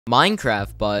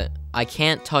Minecraft, but I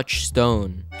can't touch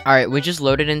stone. Alright, we just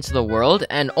loaded into the world,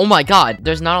 and oh my god,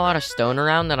 there's not a lot of stone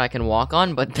around that I can walk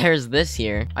on, but there's this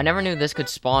here. I never knew this could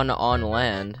spawn on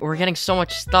land. We're getting so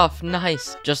much stuff,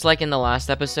 nice. Just like in the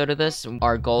last episode of this,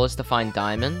 our goal is to find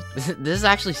diamonds. This is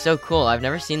actually so cool. I've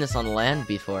never seen this on land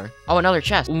before. Oh, another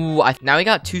chest. Ooh, now we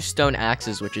got 2 stone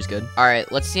axes, which is good.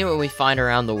 Alright, let's see what we find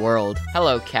around the world.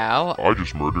 Hello, cow. I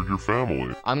just murdered your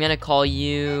family. I'm gonna call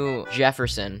you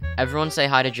Jefferson. Everyone say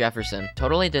hi to Jefferson.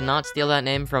 Totally did not steal that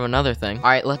name from another thing.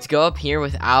 Alright, let's go up here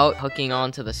without hooking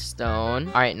onto the stone.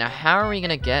 Alright, now how are we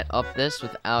gonna get up this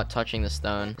without touching the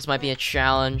stone? This might be a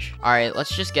challenge. Alright,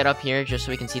 let's just get up here just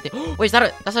so we can see things. Wait,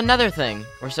 that's another thing.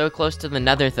 We're so close to the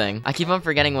nether thing. I keep on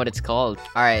forgetting what it's called.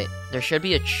 Alright, there should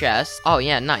be a chest. Oh,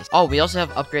 yeah, nice. Oh, we also have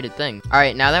upgraded things.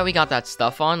 Alright, now that we got that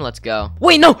stuff on, let's go.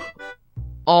 Wait, no!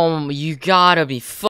 Oh, you gotta be